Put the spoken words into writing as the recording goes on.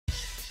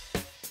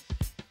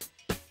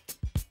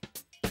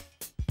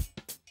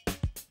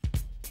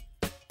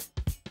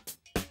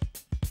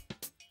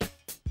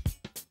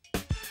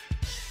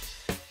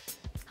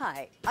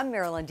Hi, I'm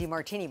Marilyn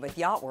DeMartini with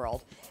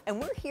YachtWorld,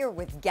 and we're here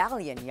with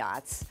Galleon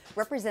Yachts,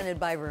 represented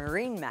by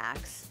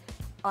MarineMax,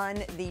 on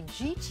the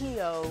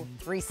GTO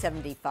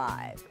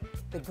 375,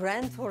 the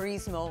Gran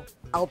Turismo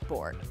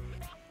outboard.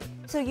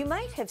 So you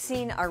might have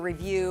seen our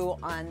review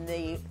on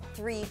the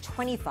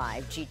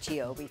 325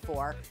 GTO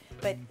before,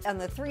 but on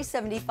the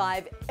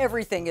 375,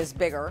 everything is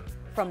bigger.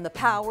 From the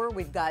power,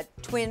 we've got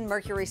twin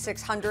Mercury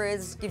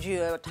 600s, gives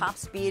you a top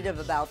speed of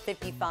about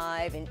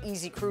 55 and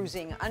easy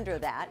cruising under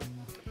that.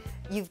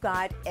 You've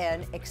got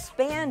an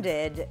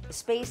expanded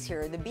space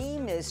here. The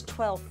beam is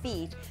 12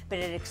 feet, but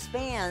it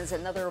expands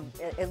another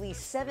at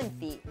least 7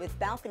 feet with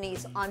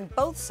balconies on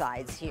both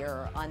sides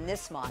here on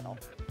this model.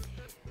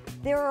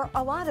 There are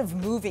a lot of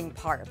moving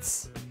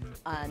parts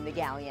on the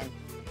Galleon.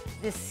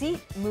 The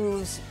seat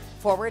moves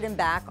forward and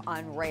back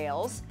on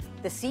rails.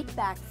 The seat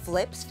back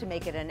flips to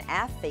make it an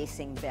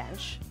aft-facing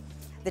bench.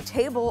 The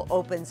table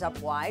opens up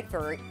wide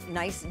for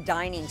nice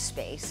dining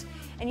space.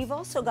 And you've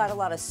also got a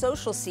lot of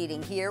social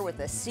seating here with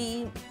a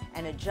C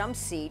and a jump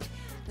seat.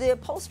 The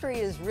upholstery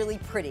is really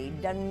pretty.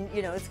 Done,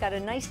 it's got a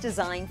nice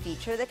design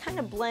feature that kind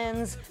of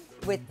blends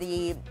with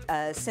the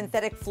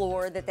synthetic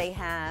floor that they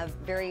have,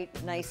 very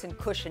nice and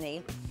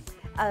cushiony.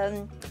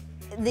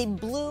 The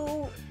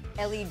blue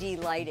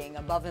LED lighting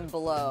above and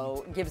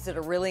below gives it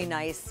a really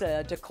nice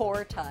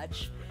decor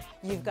touch.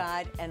 You've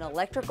got an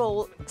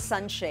electrical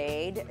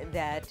sunshade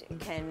that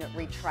can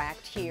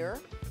retract here.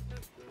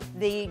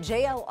 The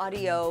JL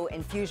Audio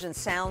Infusion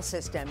sound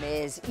system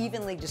is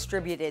evenly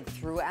distributed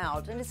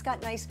throughout, and it's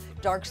got nice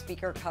dark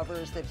speaker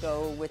covers that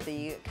go with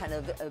the kind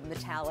of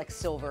metallic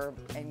silver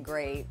and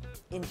gray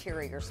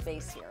interior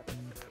space here.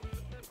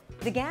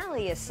 The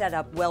galley is set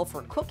up well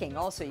for cooking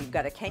also. You've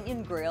got a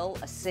Kenyon grill,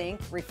 a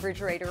sink,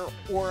 refrigerator,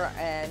 or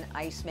an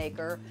ice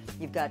maker.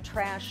 You've got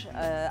trash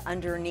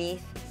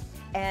underneath,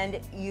 and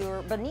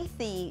you're beneath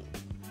the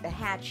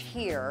hatch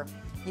here.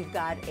 You've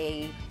got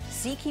a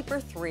Seakeeper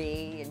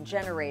 3 and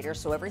generator,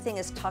 so everything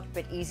is tucked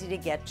but easy to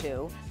get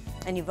to.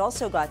 And you've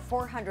also got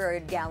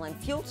 400-gallon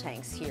fuel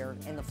tanks here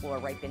in the floor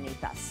right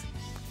beneath us.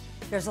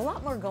 There's a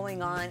lot more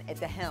going on at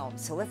the helm,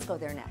 so let's go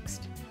there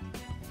next.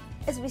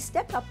 As we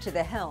step up to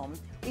the helm,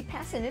 we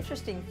pass an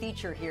interesting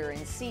feature here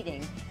in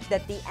seating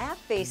that the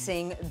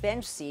aft-facing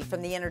bench seat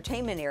from the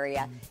entertainment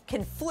area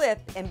can flip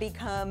and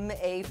become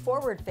a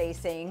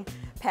forward-facing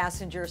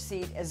passenger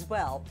seat as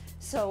well.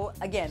 So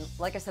again,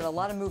 like I said, a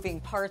lot of moving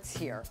parts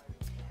here.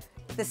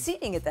 The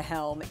seating at the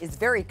helm is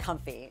very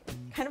comfy,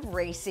 kind of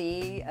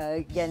racy,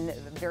 again,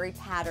 very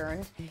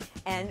patterned,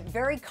 and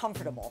very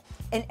comfortable.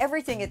 And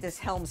everything at this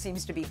helm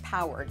seems to be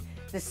powered.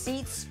 The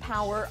seats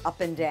power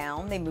up and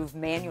down. They move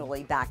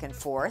manually back and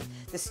forth.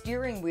 The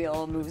steering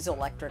wheel moves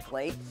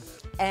electrically.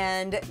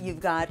 And you've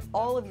got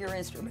all of your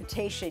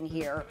instrumentation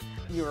here.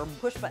 Your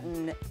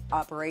push-button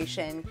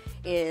operation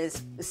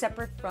is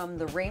separate from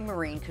the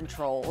Raymarine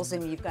controls,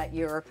 and you've got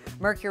your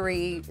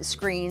Mercury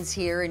screens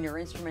here and your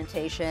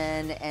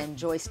instrumentation and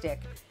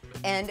joystick.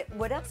 And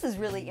what else is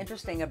really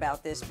interesting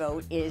about this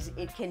boat is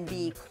it can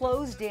be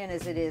closed in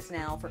as it is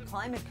now for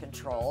climate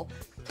control,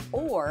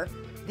 or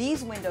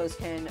these windows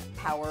can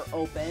power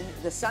open.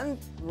 The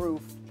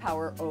sunroof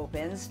power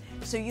opens,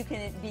 so you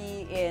can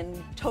be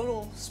in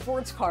total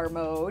sports car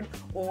mode,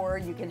 or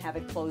you can have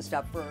it closed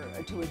up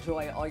to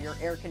enjoy all your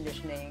air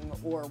conditioning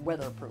or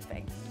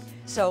weatherproofing.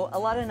 So a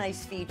lot of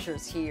nice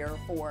features here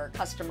for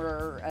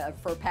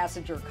for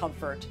passenger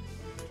comfort.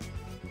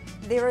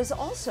 There is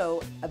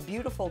also a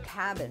beautiful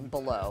cabin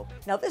below.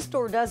 Now this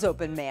door does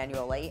open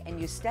manually, and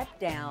you step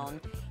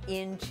down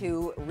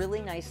into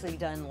really nicely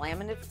done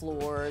laminate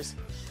floors,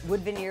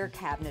 wood veneer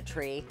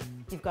cabinetry.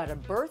 You've got a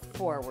berth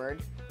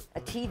forward,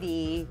 a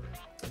TV,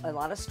 a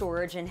lot of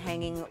storage and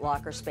hanging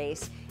locker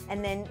space,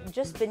 and then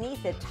just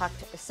beneath it,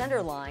 tucked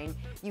center line,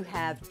 you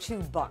have 2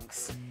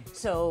 bunks.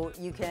 So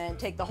you can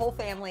take the whole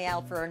family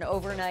out for an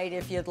overnight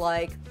if you'd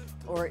like,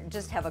 or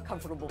just have a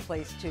comfortable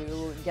place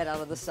to get out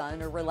of the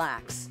sun or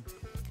relax.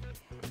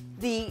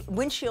 The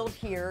windshield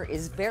here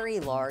is very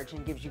large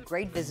and gives you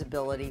great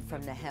visibility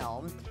from the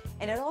helm,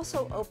 and it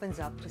also opens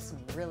up to some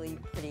really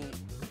pretty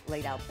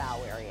laid out bow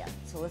area.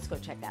 So let's go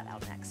check that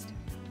out next.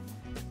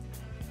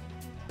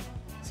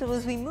 So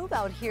as we move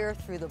out here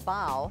through the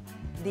bow,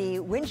 the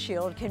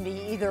windshield can be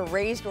either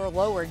raised or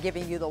lowered,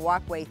 giving you the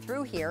walkway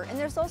through here, and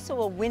there's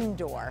also a wind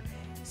door.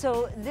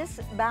 So this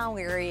bow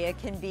area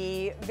can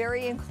be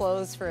very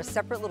enclosed for a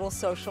separate little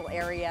social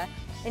area,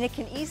 and it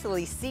can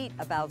easily seat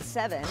about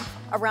 7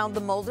 around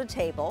the molded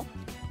table.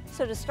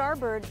 So to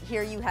starboard,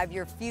 here you have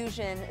your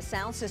Fusion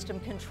sound system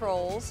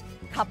controls,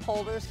 cup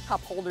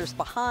holders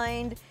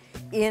behind,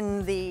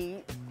 in the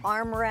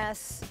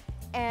armrests,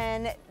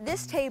 and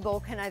this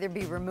table can either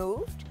be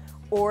removed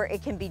or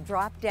it can be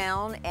dropped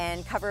down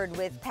and covered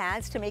with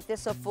pads to make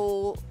this a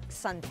full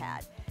sun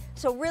pad.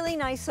 So really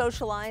nice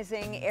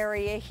socializing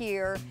area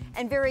here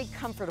and very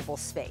comfortable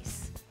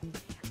space.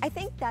 I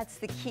think that's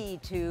the key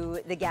to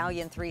the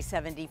Galleon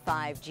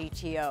 375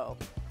 GTO.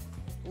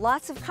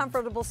 Lots of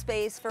comfortable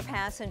space for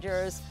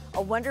passengers,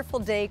 a wonderful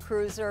day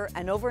cruiser,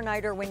 an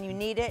overnighter when you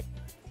need it.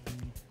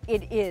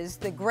 It is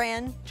the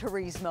Gran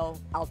Turismo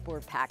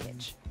Outboard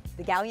Package.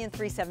 The Galleon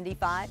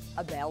 375,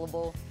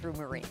 available through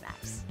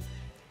MarineMax.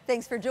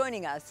 Thanks for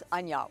joining us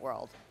on Yacht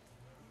World.